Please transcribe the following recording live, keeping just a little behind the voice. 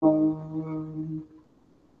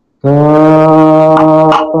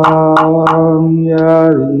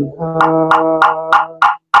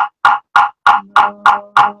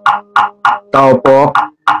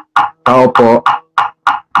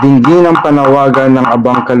Dinggin ang panawagan ng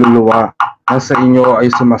abang kaluluwa na sa inyo ay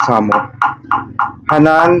sumasamo.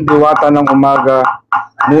 Hanan, diwata ng umaga,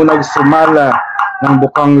 munag sumala ng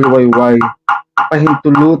bukang liwayway.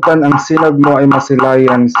 Pahintulutan ang sinag mo ay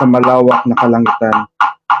masilayan sa malawak na kalangitan.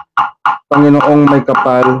 Panginoong may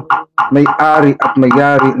kapal, may-ari at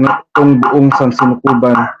may-yari ng itong buong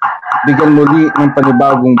sansinukuban, bigyan muli ng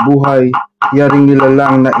panibagong buhay, yaring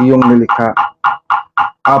nilalang na iyong nilikha.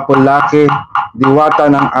 Apo Laki, diwata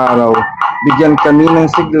ng araw, bigyan kami ng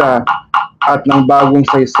sigla at ng bagong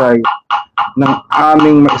saysay, ng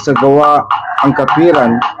aming maisagawa ang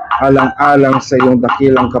katwiran alang-alang sa iyong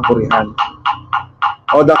dakilang kapurihan.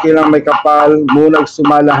 O dakilang may kapal, munag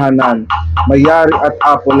sumalahanan, may-ari at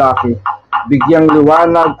Apo Laki, bigyang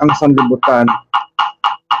liwanag ang sanlibutan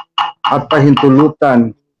at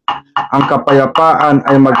pahintulutan. Ang kapayapaan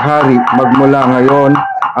ay maghari magmula ngayon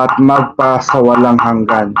at magpasawalang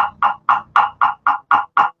hanggan.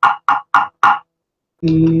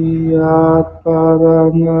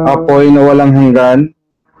 Apoy na walang hanggan,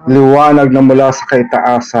 liwanag na mula sa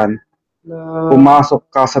kaitaasan.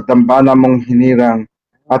 Pumasok ka sa dambana mong hinirang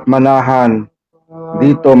at manahan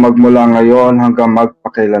dito magmula ngayon hanggang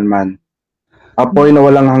magpakailanman. Apoy na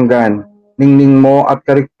walang hanggan, ningning mo at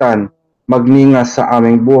kariktan, magningas sa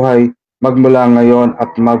aming buhay magmula ngayon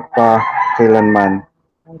at magpakailanman.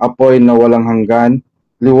 Apoy na walang hanggan,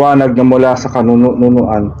 liwanag na mula sa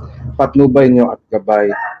kanunuan, patnubay niyo at gabay,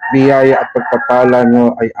 biyaya at pagpapala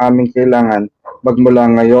niyo ay aming kailangan magmula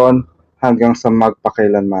ngayon hanggang sa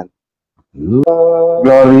magpakailanman.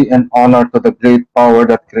 Glory and honor to the great power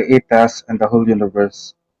that created us and the whole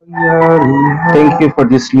universe. Thank you for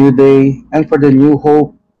this new day and for the new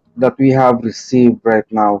hope that we have received right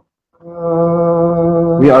now.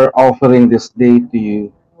 We are offering this day to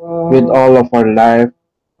you with all of our life,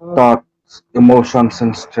 thoughts, emotions,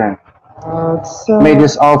 and strength. May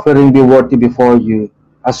this offering be worthy before you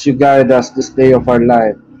as you guide us this day of our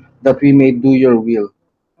life, that we may do your will.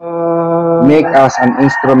 Make us an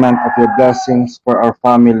instrument of your blessings for our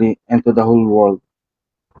family and to the whole world.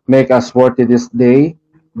 Make us worthy this day,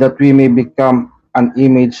 that we may become an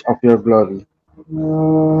image of your glory.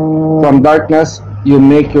 From darkness, you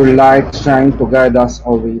make your light shine to guide us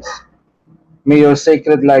always. May your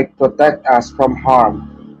sacred light protect us from harm.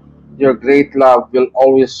 Your great love will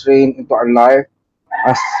always reign into our life,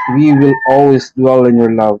 as we will always dwell in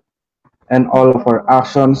your love. And all of our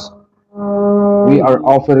actions, we are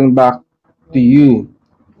offering back to you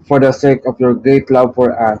for the sake of your great love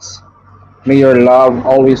for us. May your love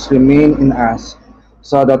always remain in us,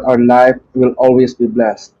 so that our life will always be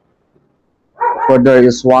blessed. For there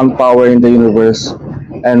is one power in the universe,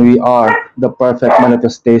 and we are the perfect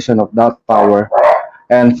manifestation of that power.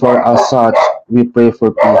 And for as such, we pray for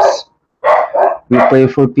peace. We pray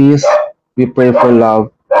for peace, we pray for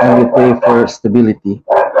love, and we pray for stability.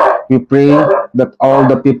 We pray that all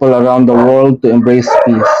the people around the world to embrace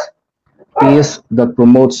peace. Peace that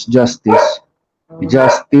promotes justice.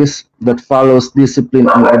 Justice that follows discipline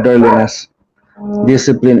and orderliness.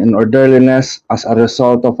 Discipline and orderliness as a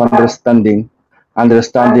result of understanding.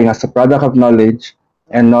 Understanding as a product of knowledge,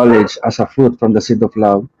 and knowledge as a fruit from the seed of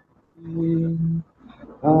love.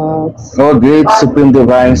 O great Supreme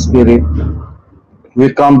Divine Spirit,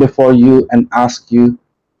 we come before you and ask you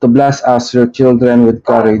to bless us, your children, with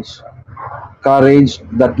courage. Courage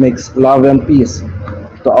that makes love and peace,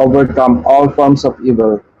 to overcome all forms of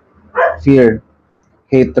evil, fear,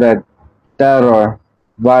 hatred, terror,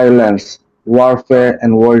 violence, warfare,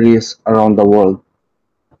 and worries around the world.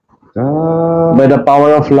 By the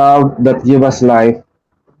power of love that gives us life,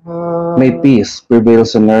 may peace prevail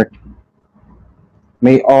on earth.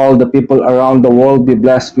 May all the people around the world be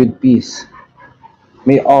blessed with peace.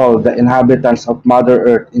 May all the inhabitants of Mother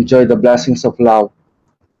Earth enjoy the blessings of love.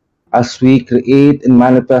 As we create and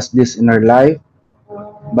manifest this in our life,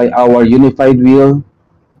 by our unified will,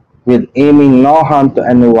 with aiming no harm to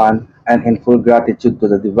anyone and in full gratitude to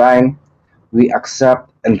the divine, we accept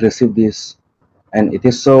and receive this. And it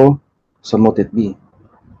is so, so mote it be.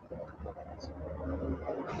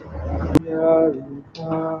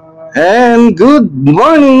 And good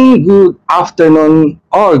morning, good afternoon,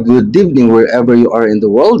 or good evening wherever you are in the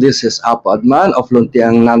world. This is Apo Adman of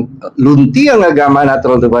Luntiang Agama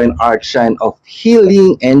Natural Divine Art Shine of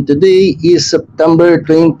Healing, and today is September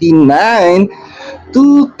 29,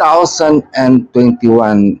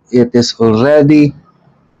 2021. It is already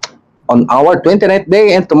on our 29th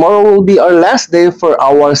day, and tomorrow will be our last day for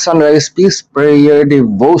our Sunrise Peace Prayer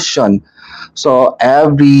Devotion. So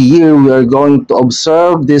every year we are going to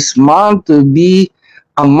observe this month to be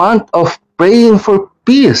a month of praying for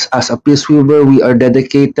peace. As a peace weaver, we are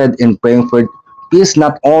dedicated in praying for peace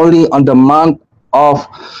not only on the month of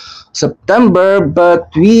September,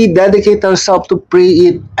 but we dedicate ourselves to pray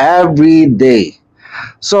it every day.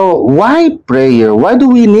 So why prayer? Why do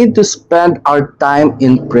we need to spend our time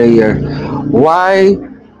in prayer? Why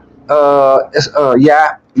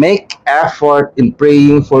make effort in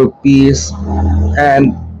praying for peace,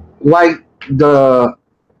 and why the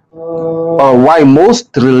why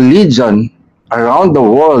most religion around the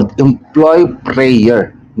world employ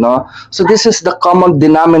prayer, no? So this is the common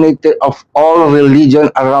denominator of all religion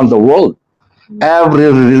around the world. Every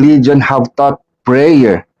religion have taught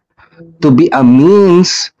prayer to be a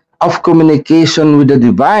means of communication with the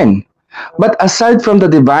divine. But aside from the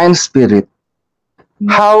divine spirit,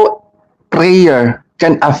 how prayer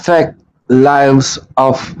can affect lives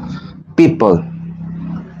of people?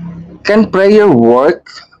 Can prayer work?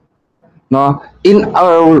 No, in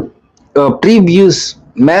our previous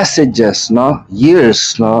messages, no,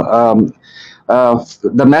 years, no,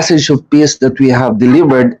 the message of peace that we have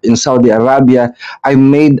delivered in Saudi Arabia, I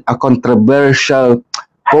made a controversial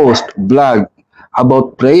post blog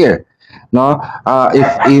about prayer. No,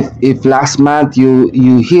 if last month you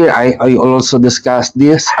hear, I also discussed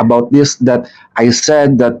this about this, that I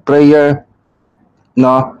said that prayer,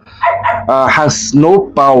 no, has no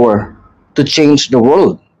power to change the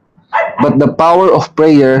world, but the power of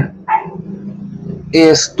prayer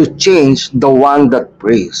is to change the one that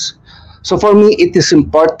prays. So for me, it is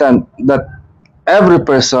important that every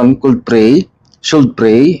person should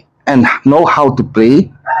pray, and know how to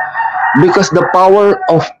pray, because the power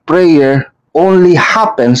of prayer only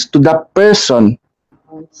happens to the person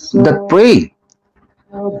that pray.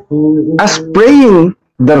 As praying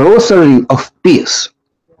the rosary of peace,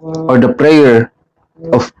 or the prayer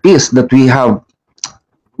of peace that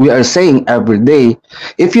we are saying every day,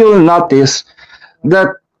 if you will notice that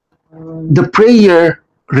the prayer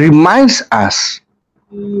reminds us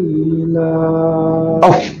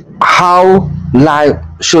of how life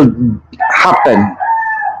should happen,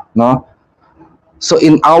 no? So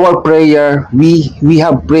in our prayer, we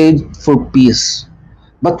have prayed for peace,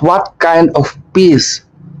 but what kind of peace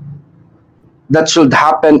that should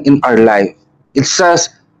happen in our life? It says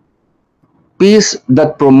peace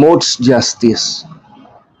that promotes justice,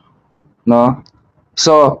 no?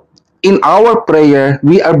 So in our prayer,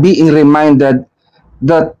 we are being reminded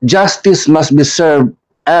that justice must be served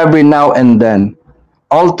every now and then.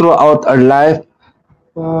 All throughout our life,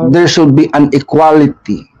 there should be an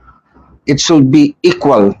equality. It should be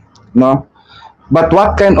equal, no? But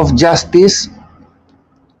what kind of justice?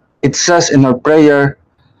 It says in our prayer,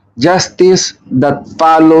 justice that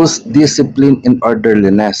follows discipline and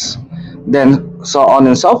orderliness. Then so on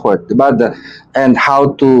and so forth. Diba? And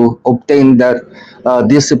how to obtain that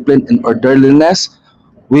discipline and orderliness?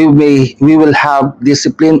 We will have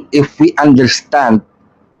discipline if we understand,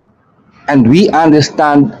 and we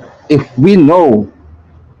understand if we know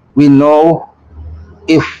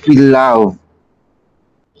if we love.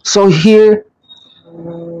 So here,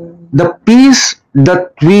 the peace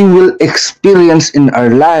that we will experience in our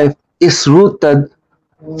life is rooted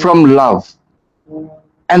from love.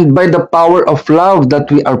 And by the power of love that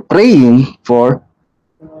we are praying for,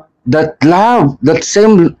 that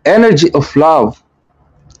same energy of love,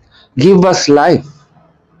 give us life.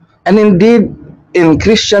 And indeed, in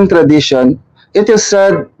Christian tradition, it is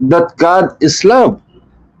said that God is love,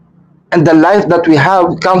 and the life that we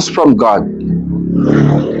have comes from God.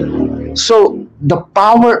 So the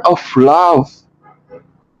power of love,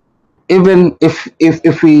 even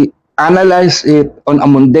if we analyze it on a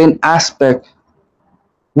mundane aspect,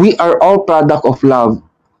 we are all product of love,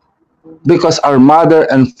 because our mother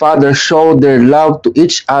and father show their love to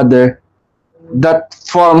each other, that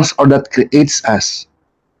forms or that creates us.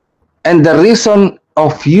 And the reason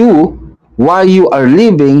of you why you are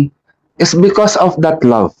living is because of that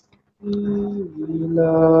love.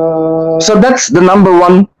 So that's the number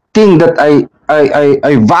one thing that I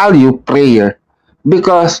value prayer,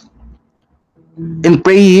 because in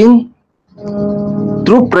praying,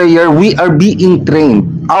 through prayer, we are being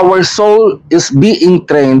trained. Our soul is being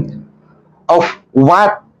trained of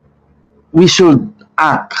what we should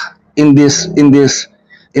act in this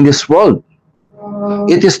world.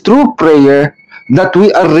 It is through prayer that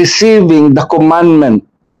we are receiving the commandment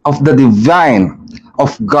of the divine,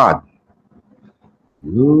 of God.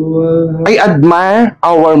 I admire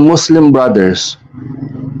our Muslim brothers,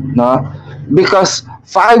 no? Because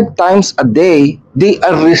 5 times a day they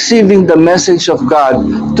are receiving the message of God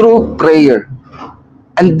through prayer,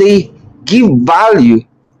 and they give value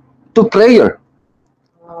to prayer.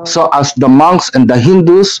 So as the monks and the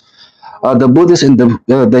Hindus, the Buddhists and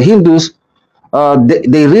the Hindus,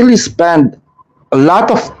 they really spend a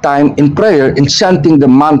lot of time in prayer, in chanting the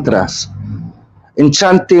mantras, in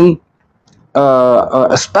chanting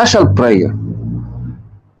a special prayer,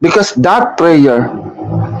 because that prayer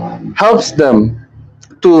helps them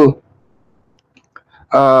to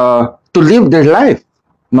to live their life,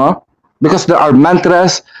 no? Because there are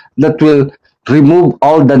mantras that will remove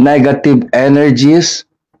all the negative energies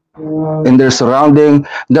in their surrounding.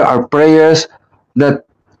 There are prayers that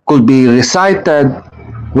could be recited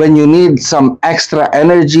when you need some extra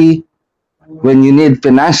energy, when you need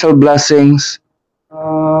financial blessings,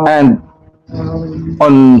 and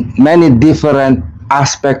on many different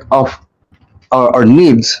aspects of or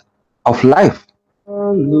needs of life.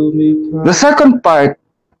 The second part,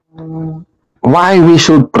 why we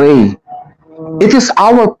should pray. It is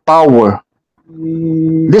our power.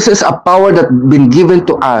 This is a power that been given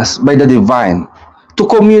to us by the divine to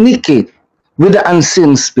communicate with the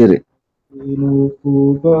unseen spirit.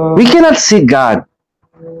 We cannot see God,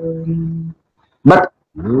 but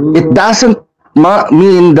it doesn't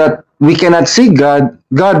mean that we cannot see God.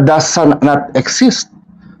 God does not exist.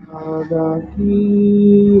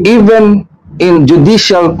 Even in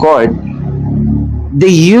judicial court, they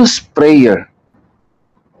use prayer.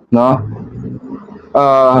 No,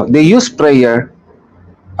 they use prayer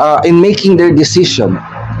in making their decision.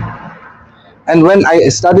 And when I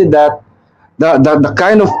studied that, the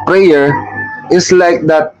kind of prayer is like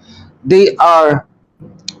that they are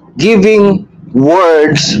giving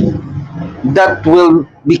words that will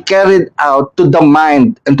be carried out to the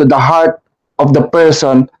mind and to the heart of the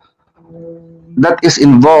person that is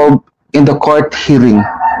involved in the court hearing.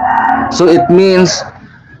 So it means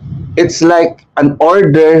it's like an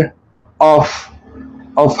order of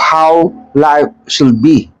how life should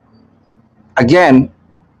be. Again,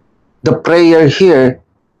 the prayer here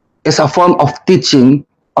is a form of teaching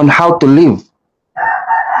on how to live.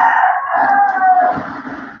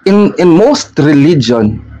 In most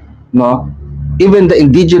religion, no, even the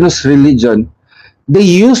indigenous religion, they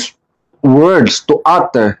use words to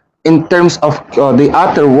utter in terms of they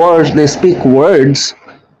utter words, they speak words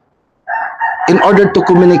in order to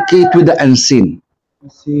communicate with the unseen,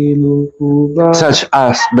 such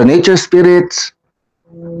as the nature spirits,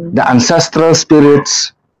 the ancestral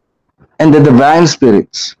spirits, and the divine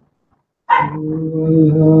spirits.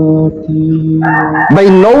 By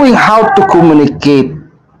knowing how to communicate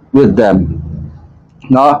with them,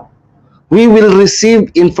 no, we will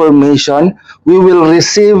receive information, we will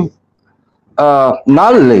receive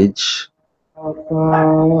knowledge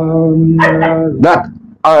that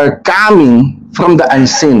are coming from the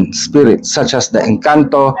unseen spirits, such as the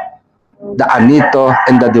Encanto, the Anito,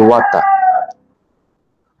 and the Diwata.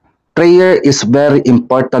 Prayer is very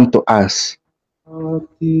important to us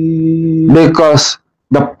because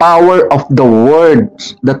the power of the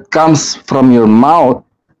words that comes from your mouth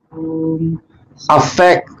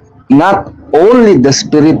affect not only the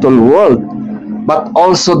spiritual world but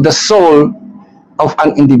also the soul of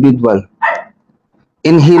an individual.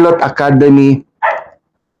 In Hilot Academy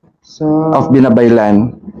of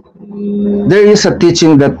Binabaylan, there is a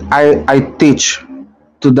teaching that I teach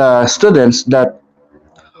to the students that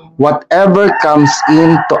whatever comes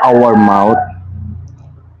into our mouth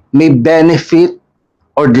may benefit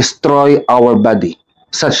or destroy our body,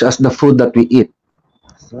 such as the food that we eat.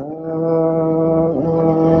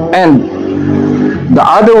 And the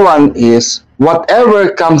other one is whatever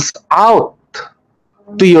comes out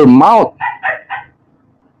to your mouth,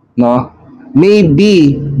 no, may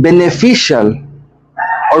be beneficial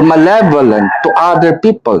or malevolent to other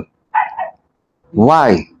people.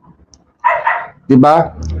 Why?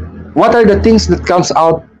 Diba? What are the things that comes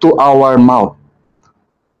out to our mouth?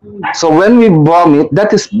 So when we vomit,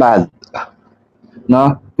 that is bad.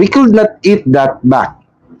 No, we could not eat that back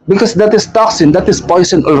because that is toxin, that is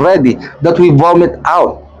poison already that we vomit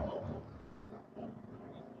out.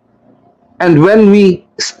 And when we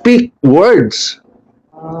speak words,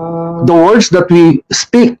 the words that we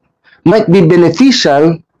speak might be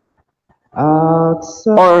beneficial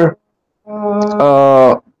or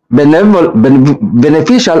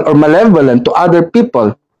beneficial or malevolent to other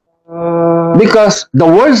people, because the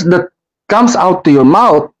words that comes out to your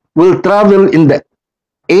mouth will travel in the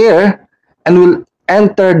air and will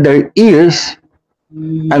enter their ears,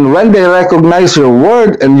 and when they recognize your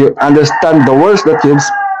word and you understand the words that you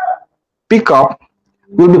pick up,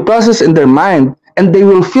 will be processed in their mind and they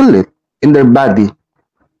will feel it in their body.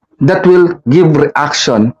 That will give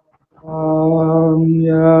reaction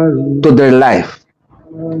to their life.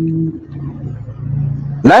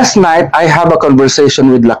 Last night, I have a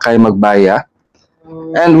conversation with Lakay Magbaya,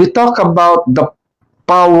 and we talk about the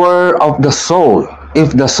power of the soul.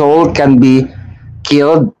 If the soul can be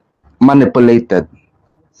killed, manipulated.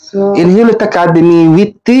 In Hewlett Academy,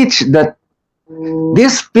 we teach that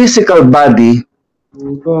this physical body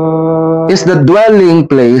is the dwelling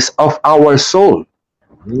place of our soul.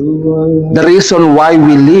 The reason why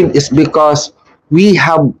we live is because we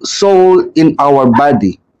have soul in our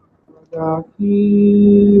body.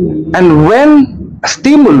 And when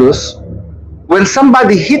stimulus, when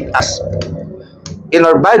somebody hit us in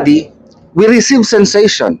our body, we receive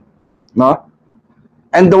sensation, no?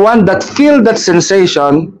 And the one that feel that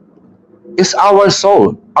sensation is our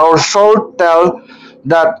soul. Our soul tell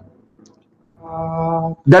that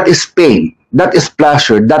that is pain, that is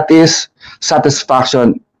pleasure, that is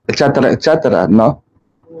satisfaction, etc., etc., no?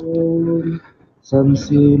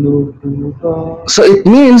 So it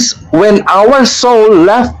means when our soul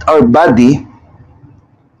left our body,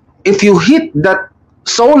 if you hit that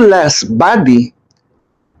soulless body,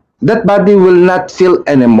 that body will not feel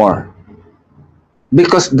anymore,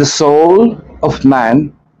 because the soul of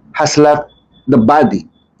man has left the body.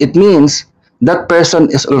 It means that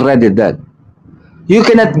person is already dead. You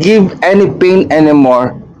cannot give any pain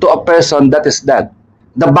anymore to a person that is dead.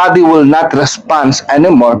 The body will not respond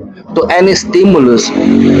anymore to any stimulus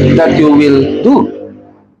that you will do.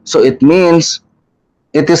 So it means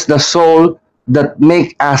it is the soul that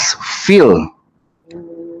make us feel.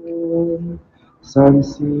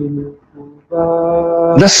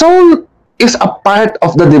 The soul is a part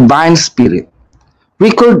of the divine spirit.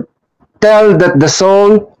 We could tell that the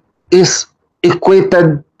soul is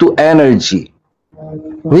equated to energy,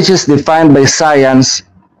 which is defined by science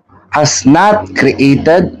as not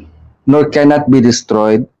created nor cannot be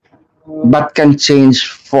destroyed, but can change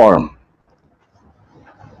form.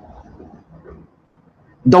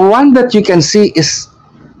 The one that you can see is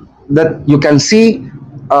that you can see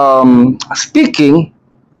speaking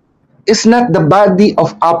is not the body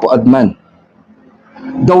of Apo Adman.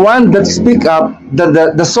 The one that speak up,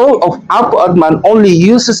 the soul of Apo Adman only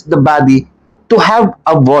uses the body to have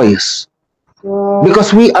a voice.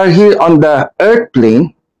 Because we are here on the earth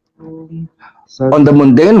plane, on the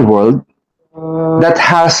mundane world, that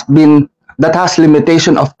has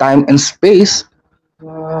limitation of time and space,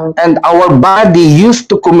 and our body used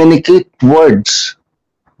to communicate words.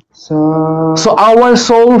 So our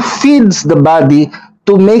soul feeds the body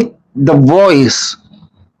to make the voice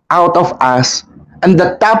out of us, and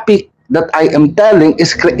the topic that I am telling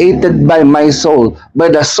is created by my soul, by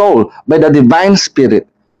the divine spirit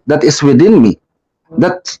that is within me.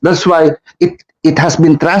 That's why it has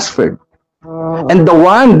been transferred. And the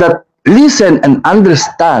one that listen and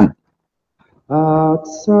understand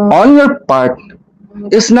on your part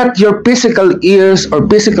is not your physical ears or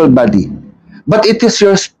physical body, but it is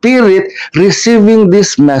your spirit receiving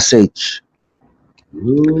this message.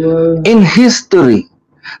 In history,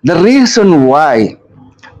 the reason why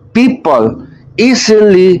people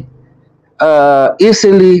easily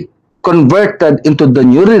converted into the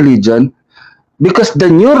new religion, because the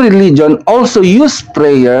new religion also use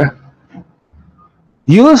prayer,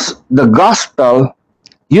 use the gospel,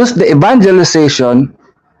 use the evangelization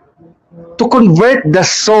to convert the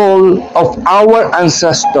soul of our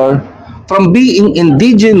ancestor from being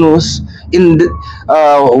indigenous in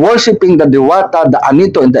worshiping the Diwata, the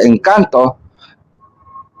Anito, and the Encanto,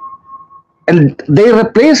 and they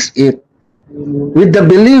replace it with the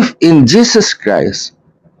belief in Jesus Christ,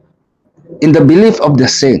 in the belief of the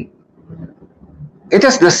saint. It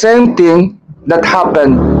is the same thing that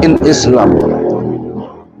happened in Islam.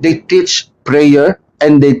 They teach prayer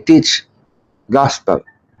and they teach gospel.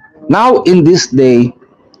 Now in this day,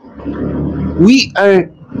 we are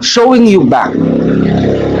showing you back,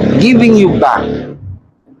 giving you back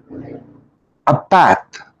a path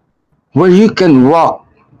where you can walk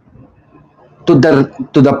to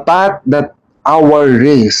the path that our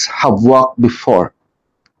race have walked before.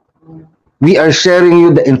 We are sharing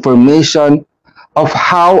you the information of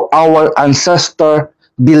how our ancestor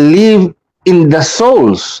believed in the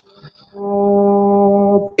souls.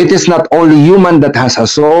 It is not only human that has a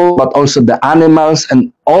soul, but also the animals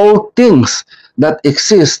and all things that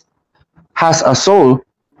exist has a soul.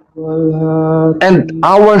 And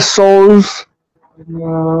our souls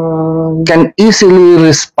can easily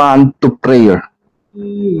respond to prayer.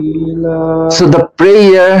 So the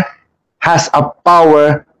prayer has a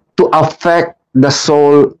power to affect the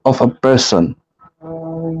soul of a person.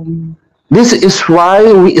 This is why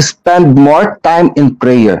we spend more time in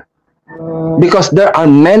prayer, because there are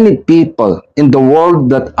many people in the world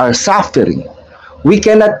that are suffering. We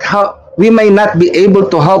may not be able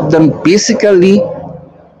to help them physically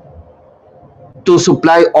to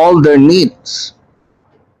supply all their needs,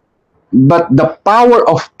 but the power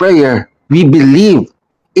of prayer we believe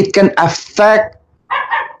it can affect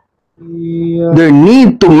their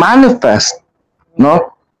need to manifest,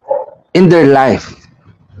 no, in their life.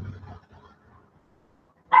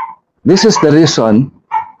 This is the reason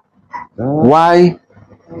why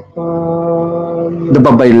the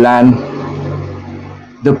Babaylan,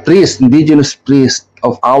 the priests, indigenous priests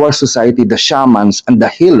of our society, the shamans and the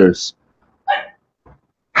healers,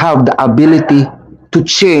 have the ability to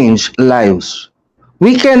change lives.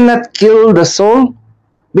 We cannot kill the soul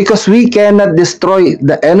because we cannot destroy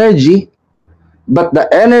the energy, but the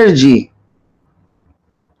energy,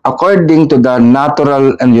 according to the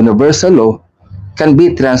natural and universal law, can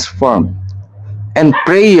be transformed. And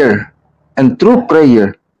prayer, and through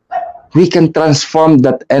prayer, we can transform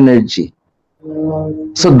that energy.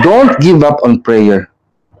 So don't give up on prayer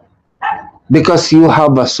because you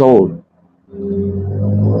have a soul.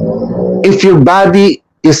 If your body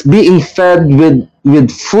is being fed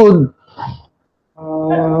with food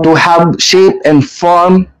to have shape and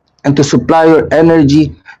form and to supply your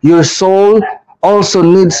energy, your soul also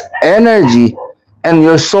needs energy, and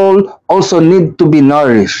your soul also needs to be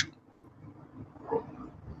nourished.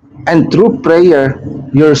 And through prayer,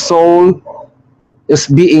 your soul is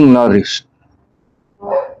being nourished.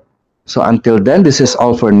 So until then, this is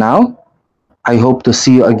all for now. I hope to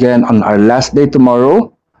see you again on our last day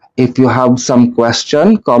tomorrow. If you have some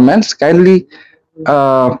question, comments, kindly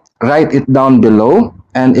write it down below.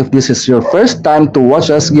 And if this is your first time to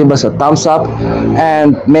watch us, give us a thumbs up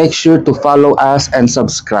and make sure to follow us and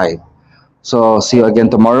subscribe. So see you again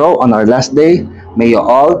tomorrow on our last day. May you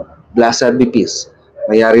all blessed be peace.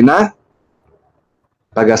 Mayari na,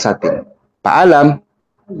 pag-asatin. Paalam!